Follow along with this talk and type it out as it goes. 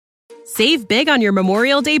Save big on your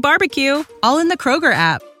Memorial Day barbecue, all in the Kroger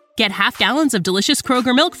app. Get half gallons of delicious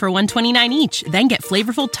Kroger milk for $1.29 each. Then get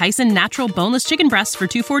flavorful Tyson natural boneless chicken breasts for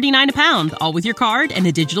 $2.49 a pound, all with your card and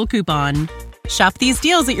a digital coupon. Shop these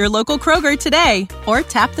deals at your local Kroger today, or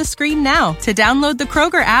tap the screen now to download the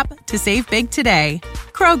Kroger app to save big today.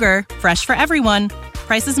 Kroger, fresh for everyone.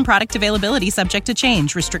 Prices and product availability subject to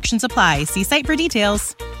change. Restrictions apply. See site for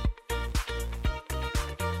details.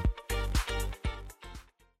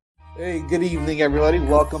 Hey, good evening, everybody.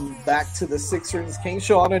 Welcome back to the Six Rings King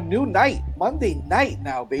Show on a new night, Monday night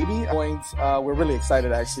now, baby. We're really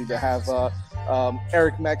excited, actually, to have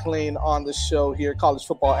Eric McLean on the show here, college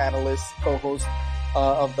football analyst, co-host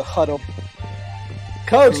of The Huddle.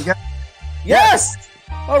 Coach, yes!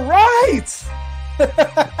 All right!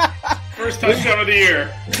 First touchdown of the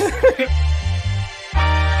year.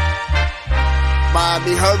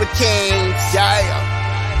 Miami Hurricanes, yeah.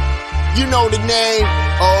 You know the name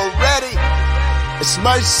already. It's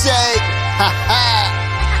Mercy. Ha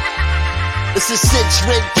ha. It's a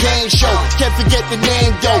six-ring Kane show. Can't forget the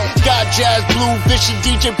name though. Got Jazz, Blue, Vision,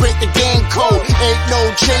 DJ break the game code. Ain't no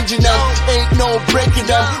changing them, ain't no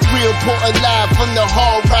breaking them. Real Portland live from the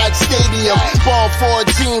Hard Rock Stadium. Ball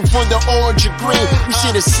 14 for the orange and green. We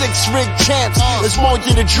see the six-ring champs. It's more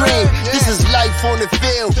than a dream. This is life on the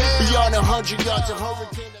field. Beyond 100 yards of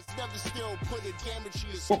Hurricane that's never still put a damage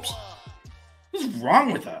to your squad. What's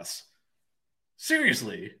wrong with us?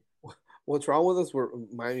 Seriously. What's wrong with us? We're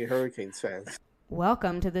Miami Hurricanes fans.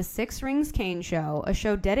 Welcome to the Six Rings Kane Show, a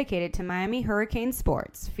show dedicated to Miami Hurricane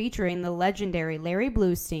sports, featuring the legendary Larry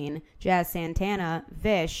Bluestein, Jazz Santana,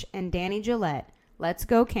 Vish, and Danny Gillette. Let's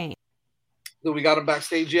go, Kane. Do we got him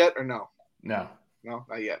backstage yet or no? No,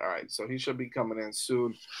 not yet. All right, so he should be coming in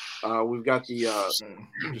soon. We've got the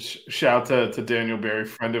shout to Daniel Berry,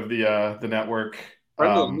 friend of the network.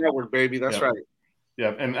 Friend of the network, baby. That's right.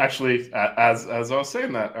 Yeah, and actually, as I was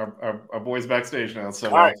saying that, our boy's backstage now. So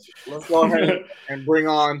all right, let's go ahead and bring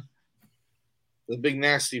on the big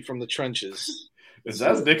nasty from the trenches. Is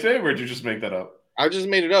that his nickname, or did you just make that up? I just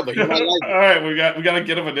made it up, but he might like it. All right, we got to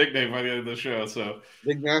get him a nickname by the end of the show. So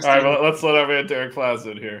big nasty. All right, well, let's let our man Deryc Plazz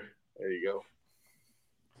in here. There you go.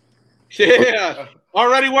 Yeah,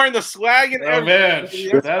 already wearing the swag and everything.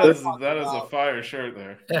 Man, that is a fire shirt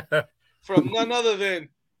there. From none other than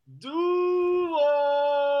Duval.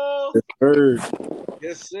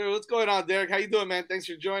 Yes, sir. What's going on, Deryc? How you doing, man? Thanks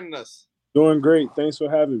for joining us. Doing great. Thanks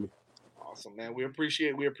for having me. Awesome, man. We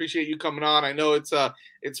appreciate you coming on. I know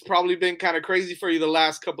it's probably been kind of crazy for you the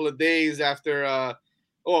last couple of days after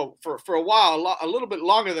for a while, a little bit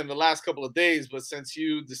longer than the last couple of days, but since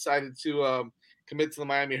you decided to commit to the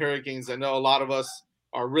Miami Hurricanes, I know a lot of us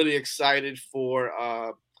are really excited for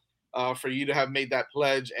you to have made that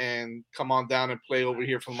pledge and come on down and play over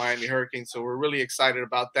here for the Miami Hurricanes. So we're really excited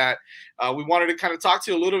about that. We wanted to kind of talk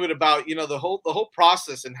to you a little bit about, the whole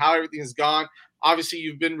process and how everything has gone. Obviously,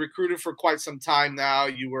 you've been recruited for quite some time now.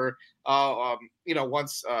 You were,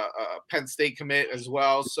 once a Penn State commit as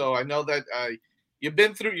well. So I know that you've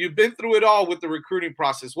been through it all with the recruiting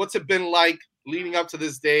process. What's it been like leading up to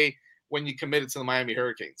this day when you committed to the Miami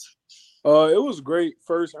Hurricanes? It was great.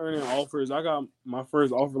 First earning offers. I got my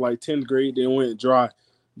first offer like 10th grade, then went dry.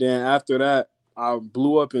 Then after that, I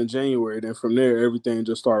blew up in January. Then from there, everything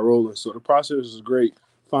just started rolling. So the process was great.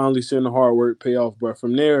 Finally seeing the hard work pay off. But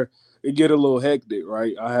from there, it get a little hectic,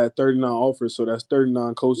 right? I had 39 offers, so that's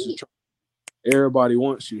 39 coaches. Everybody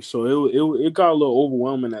wants you. So it got a little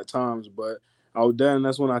overwhelming at times. But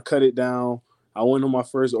that's when I cut it down. I went on my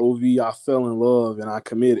first OV. I fell in love, and I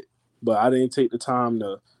committed. But I didn't take the time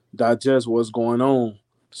to digest what's going on.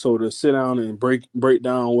 So to sit down and break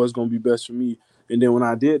down what's going to be best for me. And then when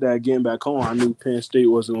I did that, getting back home, I knew Penn State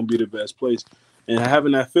wasn't going to be the best place. And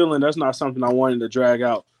having that feeling, that's not something I wanted to drag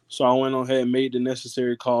out. So I went on ahead and made the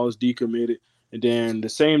necessary calls, decommitted. And then the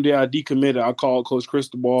same day I decommitted, I called Coach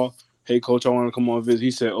Cristobal. Hey, Coach, I want to come on visit.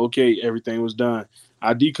 He said, okay, everything was done.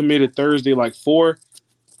 I decommitted Thursday like 4.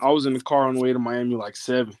 I was in the car on the way to Miami like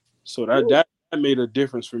 7. So that made a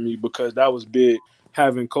difference for me because that was big.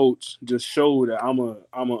 Having Coach just show that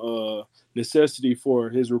I'm a necessity for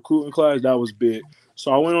his recruiting class, that was big.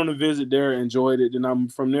 So I went on a visit there, enjoyed it. Then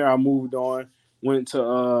from there I moved on, went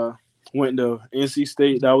to NC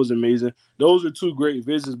State. That was amazing. Those are 2 great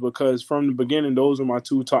visits because from the beginning, those are my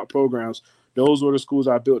 2 top programs. Those were the schools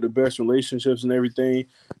I built the best relationships and everything.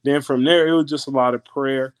 Then from there, it was just a lot of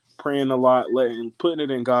praying a lot, putting it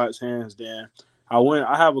in God's hands. Then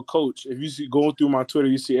I have a coach. If you see going through my Twitter,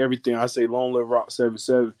 you see everything. I say Long Live Rock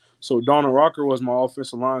 77. So Donald Rocker was my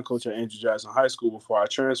offensive line coach at Andrew Jackson High School before I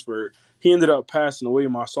transferred. He ended up passing away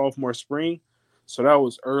my sophomore spring. So that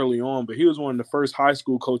was early on. But he was one of the first high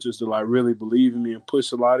school coaches to like really believe in me and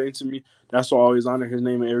push a lot into me. That's why I always honor his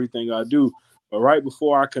name in everything I do. But right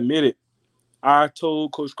before I committed, I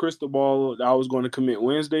told Coach Cristobal that I was going to commit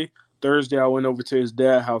Wednesday. Thursday, I went over to his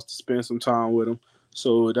dad's house to spend some time with him.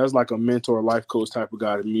 So that's like a mentor, life coach type of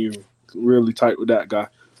guy to me. Really tight with that guy.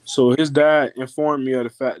 So his dad informed me of the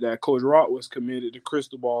fact that Coach Rock was committed to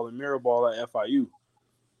Cristobal and Mirabal at FIU.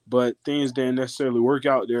 But things didn't necessarily work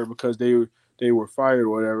out there because they were fired or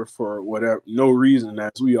whatever for whatever, no reason,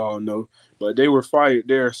 as we all know. But they were fired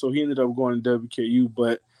there, so he ended up going to WKU.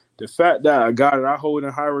 But the fact that a guy that I hold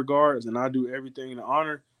in high regards and I do everything in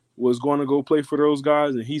honor was going to go play for those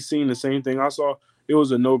guys, and he's seen the same thing I saw, it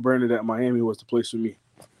was a no-brainer that Miami was the place for me.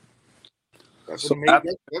 That's an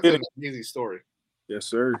amazing story. Yes,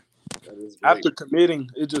 sir. That is great. After committing,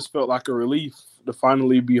 it just felt like a relief to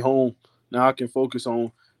finally be home. Now I can focus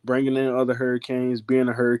on bringing in other Hurricanes, being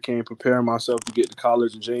a Hurricane, preparing myself to get to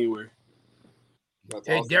college in January. That's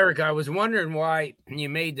Hey, awesome. Deryc, I was wondering why you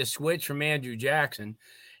made the switch from Andrew Jackson.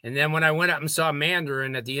 And then when I went up and saw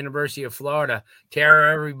Mandarin at the University of Florida tear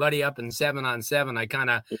everybody up in 7-on-7, I kind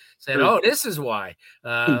of said, oh, this is why.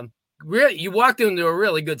 Really, you walked into a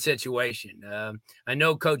really good situation. I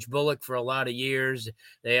know Coach Bullock for a lot of years.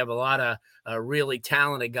 They have a lot of really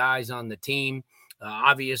talented guys on the team.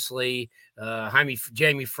 Obviously,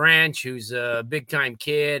 Jamie French, who's a big-time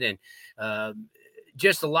kid, and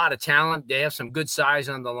just a lot of talent. They have some good size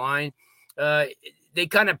on the line. They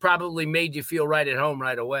kind of probably made you feel right at home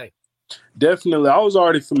right away. Definitely. I was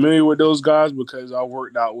already familiar with those guys because I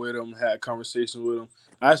worked out with them, had conversations with them.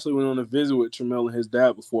 I actually went on a visit with Tramell and his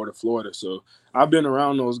dad before to Florida. So I've been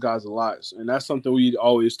around those guys a lot. And that's something we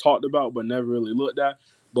always talked about but never really looked at.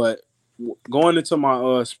 But going into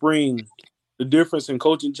my spring, the difference in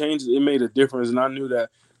coaching changes, it made a difference. And I knew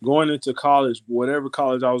that going into college, whatever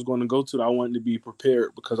college I was going to go to, I wanted to be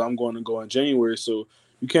prepared because I'm going to go in January. So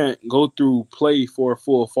you can't go through play for a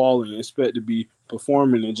full fall and expect to be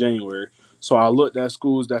performing in January. So I looked at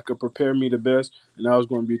schools that could prepare me the best, and that was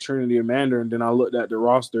going to be Trinity and Mandarin. Then I looked at the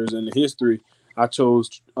rosters and the history. I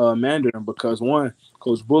chose Mandarin because, one,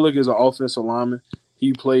 Coach Bullock is an offensive lineman.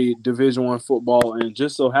 He played Division I football, and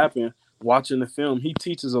just so happened, watching the film, he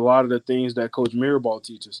teaches a lot of the things that Coach Mirabal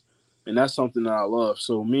teaches, and that's something that I love.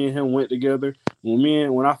 So me and him went together.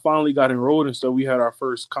 When I finally got enrolled and stuff, we had our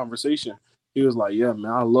first conversation. He was like, yeah,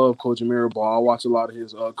 man, I love Coach Mirabal. I watch a lot of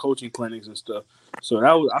his coaching clinics and stuff. So I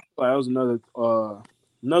feel like that was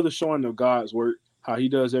another showing of God's work, how he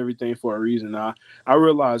does everything for a reason. I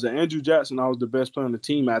realized that Andrew Jackson, I was the best player on the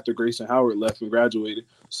team after Grayson Howard left and graduated.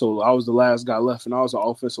 So I was the last guy left, and I was an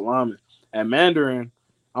offensive lineman. At Mandarin,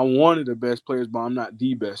 I'm one of the best players, but I'm not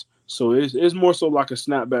the best. So it's more so like a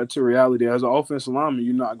snapback to reality. As an offensive lineman,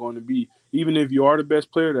 you're not going to be, even if you are the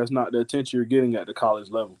best player, that's not the attention you're getting at the college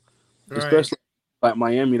level. Right. Especially like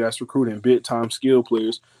Miami, that's recruiting big-time skill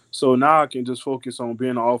players. So now I can just focus on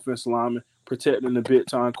being an offensive lineman, protecting the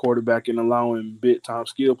big-time quarterback, and allowing big-time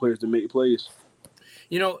skill players to make plays.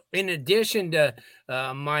 You know, in addition to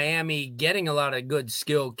Miami getting a lot of good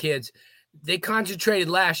skilled kids, they concentrated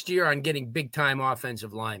last year on getting big-time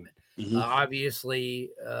offensive linemen. Mm-hmm. Obviously,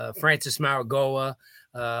 Francis Maragoa,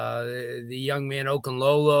 the young man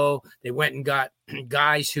Okunlolo, they went and got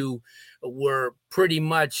guys who were pretty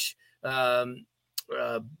much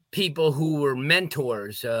people who were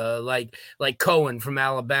mentors, like Cohen from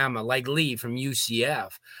Alabama, like Lee from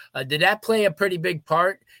UCF. Did that play a pretty big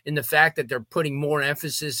part in the fact that they're putting more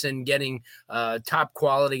emphasis in getting top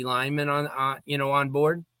quality linemen on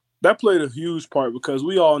board? That played a huge part because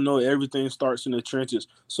we all know everything starts in the trenches.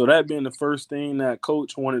 So that being the first thing that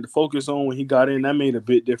coach wanted to focus on when he got in, that made a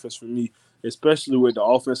big difference for me, especially with the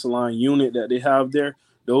offensive line unit that they have there.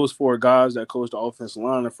 Those 4 guys that coach the offensive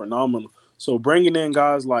line are phenomenal. So bringing in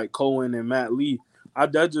guys like Cohen and Matt Lee,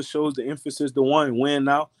 that just shows the emphasis to win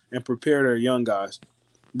now and prepare their young guys.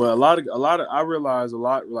 But I realized a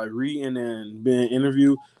lot, like reading and being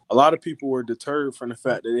interviewed, a lot of people were deterred from the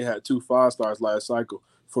fact that they had 2 5-stars last cycle.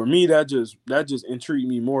 For me, that just intrigued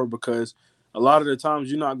me more because a lot of the times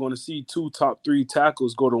you're not going to see 2 top 3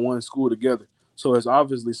 tackles go to one school together. So it's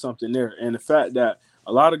obviously something there. And the fact that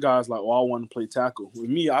a lot of guys like, well, I want to play tackle. With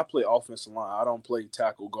me, I play offensive line. I don't play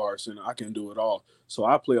tackle, guard, center. I can do it all. So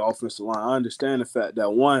I play offensive line. I understand the fact that,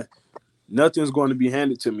 one, nothing's going to be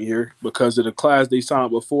handed to me here because of the class they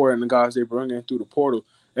signed before and the guys they bring in through the portal.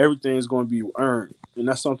 Everything's going to be earned, and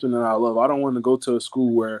that's something that I love. I don't want to go to a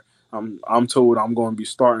school where I'm told I'm going to be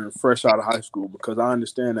starting fresh out of high school because I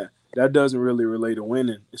understand that doesn't really relate to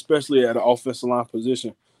winning, especially at an offensive line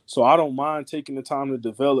position. So I don't mind taking the time to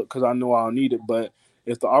develop because I know I'll need it, but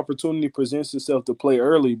If the opportunity presents itself to play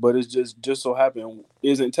early, but it's just so happened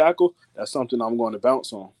isn't tackled, that's something I'm going to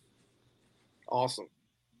bounce on. Awesome.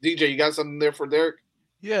 DJ, you got something there for Deryc?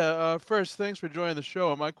 Yeah, first, thanks for joining the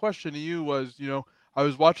show. My question to you was, I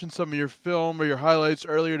was watching some of your film or your highlights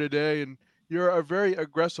earlier today, and you're a very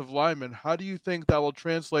aggressive lineman. How do you think that will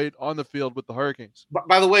translate on the field with the Hurricanes?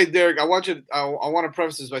 By the way, Deryc, I want to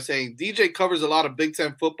preface this by saying DJ covers a lot of Big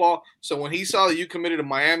Ten football. So when he saw that you committed to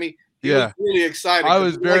Miami, he was really excited. I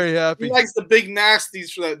was very happy. He likes the big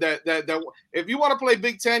nasties for that. If you want to play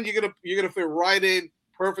Big Ten, you're gonna fit right in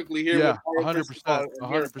perfectly here. Yeah, 100%.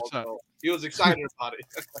 100%. He was excited about it.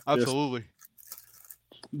 Absolutely.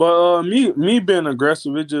 But me being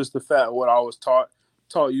aggressive, it's just the fact what I was taught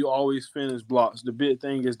you always finish blocks. The big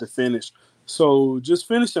thing is to finish. So just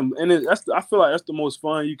finish them, and I feel like that's the most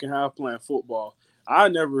fun you can have playing football. I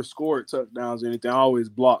never scored touchdowns or anything. I always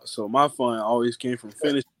blocked. So my fun always came from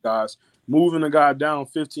finishing guys, moving a guy down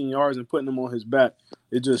 15 yards and putting him on his back.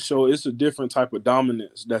 It just shows it's a different type of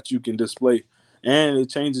dominance that you can display. And it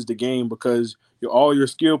changes the game because all your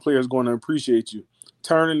skill players going to appreciate you.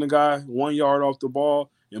 Turning the guy 1 yard off the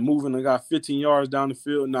ball and moving the guy 15 yards down the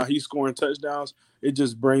field. Now he's scoring touchdowns. It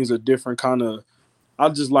just brings a different kind of – I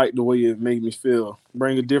just like the way it made me feel.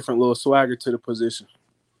 Bring a different little swagger to the position.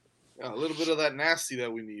 Yeah, a little bit of that nasty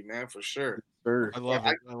that we need, man, for sure. Sure. I love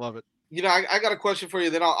it. I love it. I got a question for you.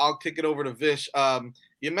 Then I'll kick it over to Vish.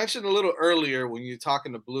 You mentioned a little earlier when you're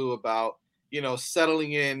talking to Blue about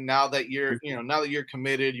settling in now that you're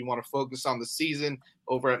committed. You want to focus on the season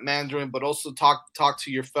over at Mandarin, but also talk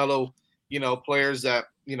to your fellow players that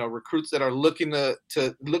recruits that are looking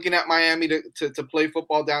at Miami to play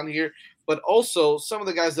football down here, but also some of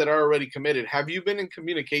the guys that are already committed. Have you been in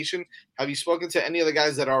communication? Have you spoken to any of the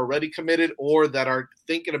guys that are already committed or that are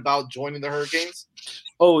thinking about joining the Hurricanes?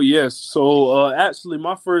 Oh, yes. So actually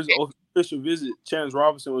my first official visit, Chance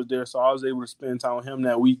Robinson was there, so I was able to spend time with him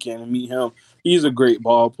that weekend and meet him. He's a great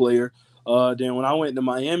ball player. Then when I went to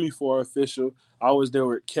Miami for official, I was there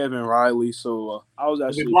with Kevin Riley. So I was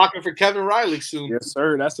actually blocking for Kevin Riley soon. Yes,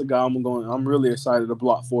 sir. That's the guy I'm really excited to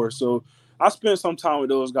block for. So I spent some time with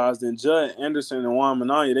those guys. Then Judd Anderson and Juan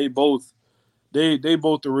Minaya, they both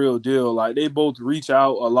the real deal. Like they both reach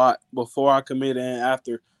out a lot before I commit and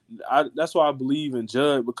after. That's why I believe in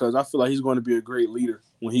Judd, because I feel like he's going to be a great leader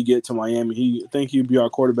when he get to Miami. I think he'll be our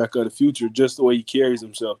quarterback of the future, just the way he carries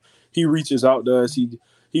himself. He reaches out to us.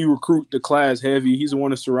 He recruit the class heavy. He's the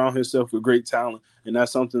one to surround himself with great talent, and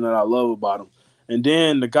that's something that I love about him. And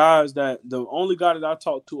then the only guy that I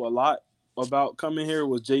talked to a lot about coming here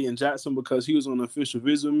was Jayden Jackson, because he was on an official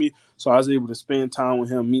visit with me, so I was able to spend time with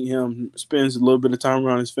him, meet him, spend a little bit of time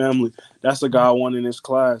around his family. That's the guy I want in this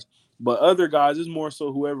class. But other guys, it's more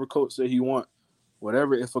so whoever coach say he want.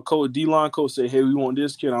 Whatever, if a D-line coach say, hey, we want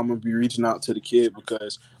this kid, I'm going to be reaching out to the kid,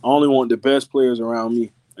 because I only want the best players around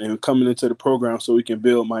me and coming into the program so we can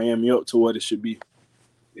build Miami up to what it should be.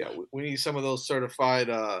 Yeah, we need some of those certified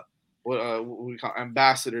what we call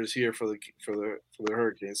ambassadors here for the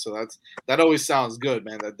Hurricanes. So that always sounds good,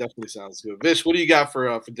 man. That definitely sounds good. Vish, what do you got for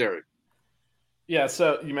Deryc? Yeah,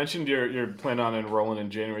 so you mentioned you're planning on enrolling in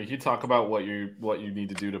January. Can you talk about what you need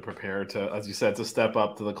to do to prepare to, as you said, to step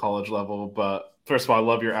up to the college level? But first of all, I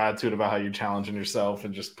love your attitude about how you're challenging yourself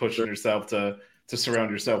and just pushing yourself to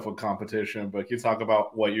surround yourself with competition. But can you talk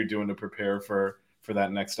about what you're doing to prepare for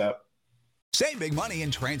that next step? Save big money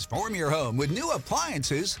and transform your home with new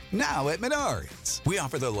appliances now at Menards. We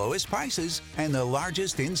offer the lowest prices and the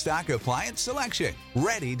largest in-stock appliance selection.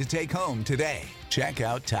 Ready to take home today. Check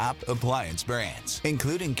out top appliance brands,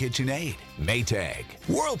 including KitchenAid, Maytag,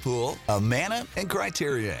 Whirlpool, Amana, and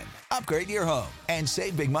Criterion. Upgrade your home and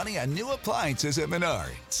save big money on new appliances at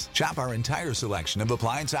Menards. Shop our entire selection of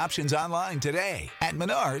appliance options online today at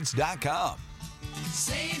Menards.com.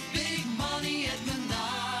 Save big money at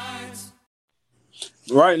Menards.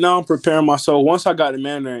 Right now, I'm preparing myself. Once I got to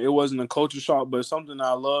Mandarin, it wasn't a culture shock, but it's something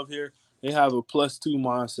I love here. They have a +2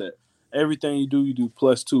 mindset. Everything you do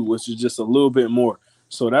 +2, which is just a little bit more.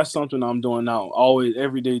 So that's something I'm doing now. Always,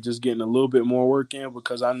 every day, just getting a little bit more work in,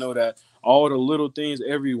 because I know that all the little things,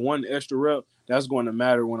 every one extra rep, that's going to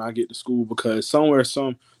matter when I get to school, because somewhere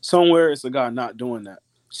it's a guy not doing that.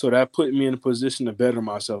 So that put me in a position to better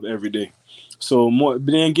myself every day. So but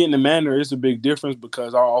then getting to Mandarin, it's a big difference,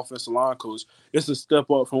 because our offensive line coach, it's a step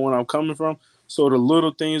up from where I'm coming from. So the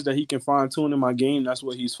little things that he can fine-tune in my game, that's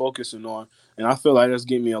what he's focusing on. And I feel like that's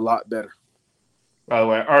getting me a lot better. By the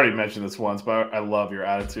way, I already mentioned this once, but I love your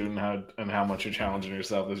attitude and how much you're challenging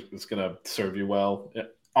yourself. It's going to serve you well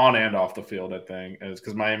on and off the field, I think.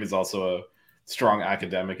 Because Miami's also strong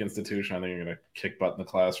academic institution. I think you're going to kick butt in the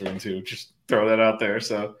classroom too. Just throw that out there.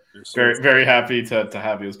 So very, very happy to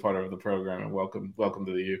have you as part of the program, and welcome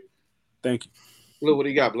to the U. Thank you. Blue, what do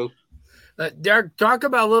you got, Blue? Deryc, talk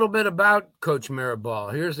about a little bit about Coach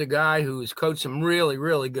Mirabal. Here's a guy who's coached some really,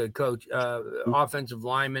 really good offensive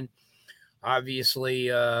linemen. Obviously,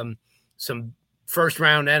 some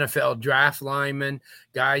first-round NFL draft linemen,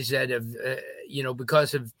 guys that have,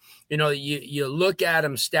 because of, you look at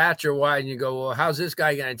them stature-wise and you go, well, how's this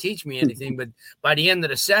guy going to teach me anything? But by the end of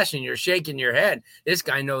the session, you're shaking your head. This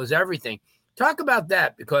guy knows everything. Talk about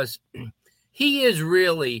that, because he is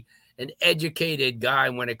really an educated guy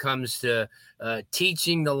when it comes to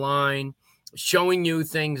teaching the line, showing you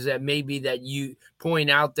things that maybe that you point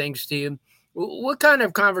out things to him. What kind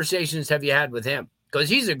of conversations have you had with him? Because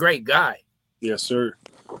he's a great guy. Yes, sir.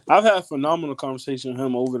 I've had phenomenal conversation with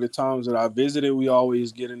him over the times that I visited. We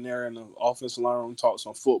always get in there in the offensive line room, talk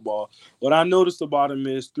some football. What I noticed about him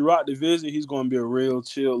is throughout the visit, he's going to be a real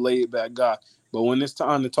chill, laid-back guy. But when it's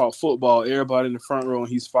time to talk football, everybody in the front row, and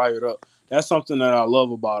he's fired up. That's something that I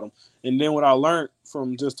love about him. And then what I learned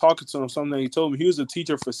from just talking to him, something that he told me, he was a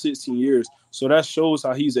teacher for 16 years. So that shows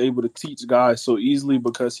how he's able to teach guys so easily,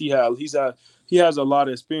 because he has a lot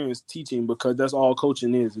of experience teaching, because that's all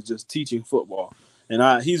coaching is just teaching football.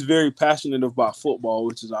 And he's very passionate about football,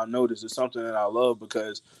 which is, I noticed, is something that I love,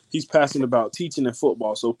 because he's passionate about teaching and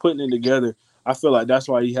football. So putting it together, I feel like that's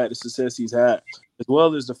why he had the success he's had, as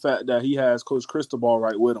well as the fact that he has Coach Cristobal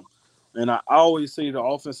right with him. And I always say the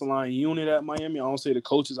offensive line unit at Miami. I don't say the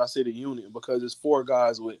coaches, I say the unit, because it's 4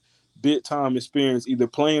 guys with big time experience, either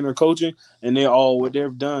playing or coaching, and what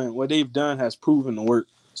they've done has proven to work.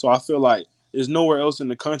 So I feel like there's nowhere else in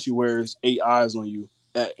the country where it's 8 eyes on you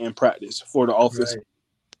in practice for the offense. Right.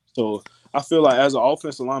 So I feel like as an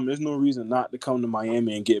offensive lineman, there's no reason not to come to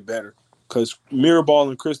Miami and get better, because Mirabal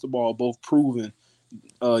and Cristobal are both proven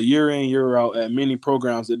year in, year out at many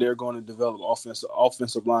programs that they're going to develop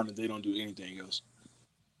offensive line, and they don't do anything else.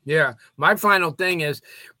 Yeah. My final thing is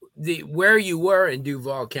where you were in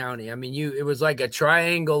Duval County. I mean, it was like a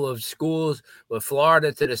triangle of schools with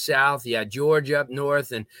Florida to the south. You had Georgia up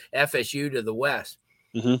north and FSU to the west.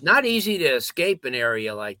 Mm-hmm. Not easy to escape an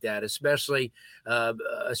area like that, especially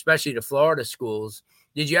the Florida schools.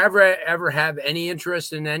 Did you ever have any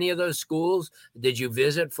interest in any of those schools? Did you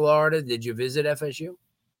visit Florida? Did you visit FSU?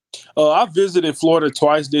 I visited Florida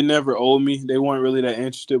twice. They never owed me. They weren't really that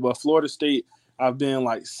interested. But Florida State, I've been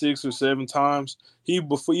like 6 or 7 times.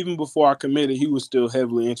 Even before I committed, he was still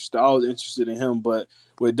heavily interested. I was interested in him. But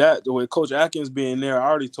with Coach Atkins being there, I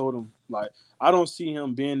already told him, like, I don't see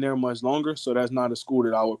him being there much longer. So that's not a school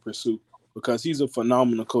that I would pursue, because he's a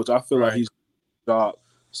phenomenal coach. I feel like he's a job.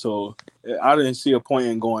 So I didn't see a point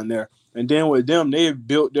in going there. And then with them, they've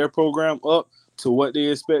built their program up to what they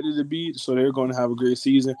expected to be, so they're going to have a great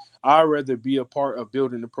season. I'd rather be a part of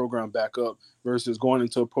building the program back up versus going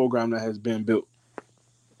into a program that has been built.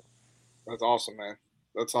 That's awesome, man.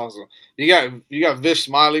 That's awesome. You got Vish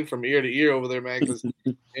smiling from ear to ear over there, man, because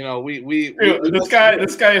this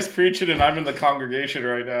guy is preaching, and I'm in the congregation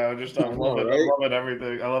right now. I love it. Right? I love it.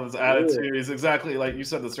 Everything. I love his attitude. Yeah. He's exactly like you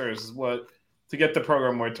said. This is what. To get the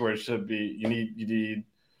program where it should be, you need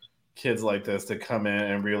kids like this to come in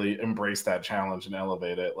and really embrace that challenge and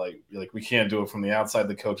elevate it. Like we can't do it from the outside.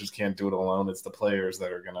 The coaches can't do it alone. It's the players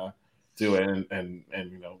that are gonna do it. And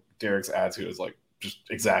Deric's attitude is like just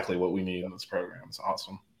exactly what we need in this program. It's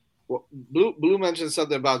awesome. Well, Blue mentioned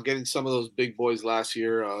something about getting some of those big boys last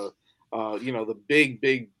year. The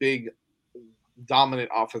big dominant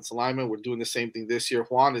offensive lineman. We're doing the same thing this year.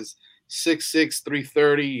 Juan is 6'6",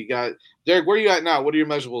 330. You got Deryc. Where are you at now? What are your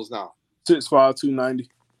measurables now? 6'5", 290.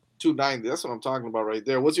 290. That's what I'm talking about right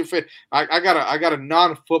there. What's your favorite? I got a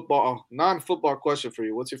non-football question for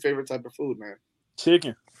you. What's your favorite type of food, man?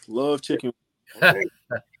 Chicken. Love chicken. Okay.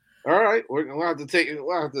 All right, we'll have to take it.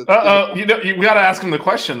 We'll have to. You got to ask him the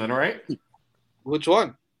question then, right? Which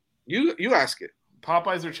one? You ask it.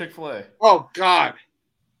 Popeyes or Chick-fil-A? Oh God.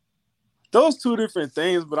 Those 2 different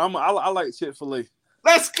things, but I like Chick-fil-A.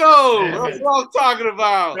 Let's go. Man, that's what I'm talking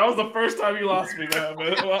about. That was the first time you lost me, man.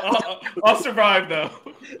 I'll survive though.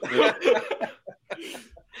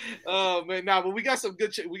 Oh man, but we got some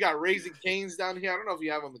good. We got Raising Cane's down here. I don't know if you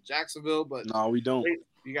have them in Jacksonville, but no, we don't.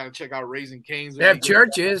 You got to check out Raising Cane's. They have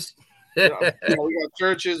churches. We got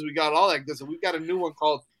churches. We got all that good stuff. We've got a new one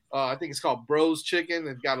called I think it's called Bros Chicken.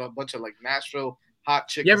 It's got a bunch of like Nashville hot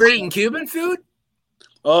chicken. You ever eaten Cuban food?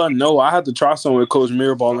 No, I had to try some with Coach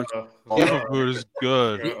Mirabal. Cuban food is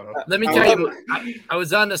good. Let me tell you, I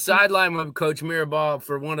was on the sideline with Coach Mirabal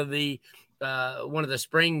for one of the one of the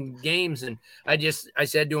spring games, and I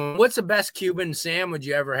said to him, "What's the best Cuban sandwich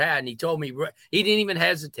you ever had?" And he told me, he didn't even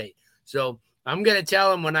hesitate. So I'm gonna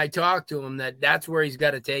tell him when I talk to him that's where he's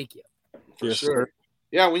got to take you. For sure.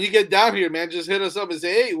 Yeah, when you get down here, man, just hit us up and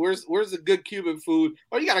say, "Hey, where's the good Cuban food?"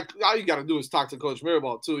 All you gotta do is talk to Coach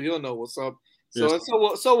Mirabal too. He'll know what's up. So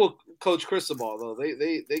so will Coach Cristobal though.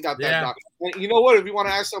 They got that. Doc. And you know what? If you want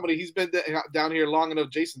to ask somebody, he's been down here long enough.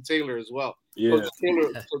 Jason Taylor as well. Yeah, Coach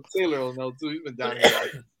Taylor will know too. He's been down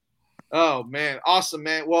here. Oh man, awesome,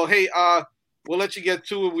 man. Well, hey, we'll let you get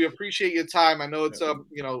to it. We appreciate your time. I know it's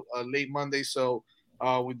late Monday, so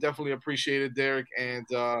we definitely appreciate it, Deryc, and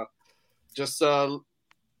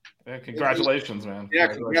congratulations, man. Yeah,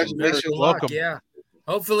 congratulations. Welcome. Yeah.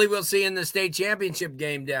 Hopefully we'll see you in the state championship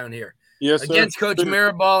game down here. Yes, against sir. Coach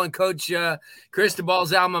Mirabal and Coach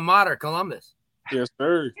Cristobal's alma mater, Columbus. Yes,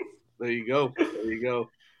 sir. There you go.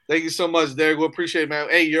 Thank you so much, Deryc. We appreciate it, man.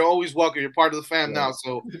 Hey, you're always welcome. You're part of the fam now,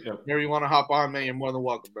 so whenever you want to hop on, man, you're more than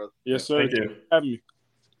welcome, brother. Yes, sir. Thank you. Have me.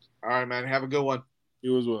 All right, man. Have a good one.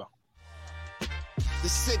 You as well. The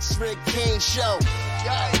 6 Rig Kane Show.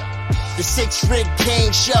 Yeah. The 6 Rig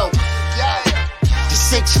Kane Show. Yeah. The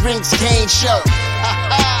 6 Rings Kane Show.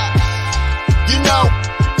 You know.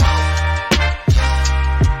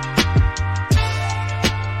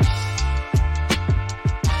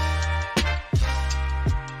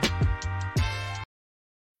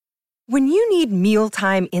 When you need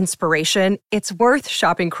mealtime inspiration, it's worth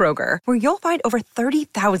shopping Kroger, where you'll find over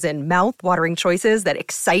 30,000 mouth-watering choices that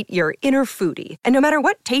excite your inner foodie. And no matter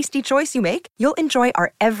what tasty choice you make, you'll enjoy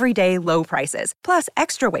our everyday low prices, plus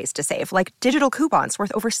extra ways to save, like digital coupons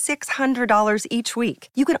worth over $600 each week.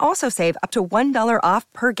 You can also save up to $1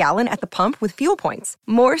 off per gallon at the pump with fuel points.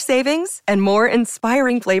 More savings and more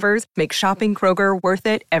inspiring flavors make shopping Kroger worth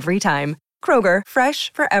it every time. Kroger,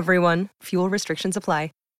 fresh for everyone. Fuel restrictions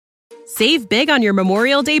apply. Save big on your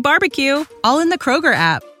Memorial Day barbecue, all in the Kroger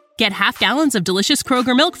app. Get half gallons of delicious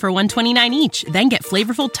Kroger milk for $1.29 each. Then get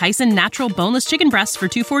flavorful Tyson natural boneless chicken breasts for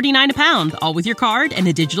 $2.49 a pound, all with your card and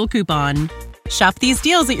a digital coupon. Shop these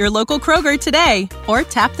deals at your local Kroger today, or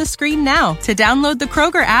tap the screen now to download the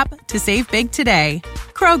Kroger app to save big today.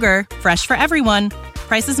 Kroger, fresh for everyone.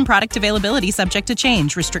 Prices and product availability subject to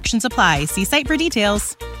change. Restrictions apply. See site for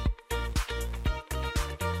details.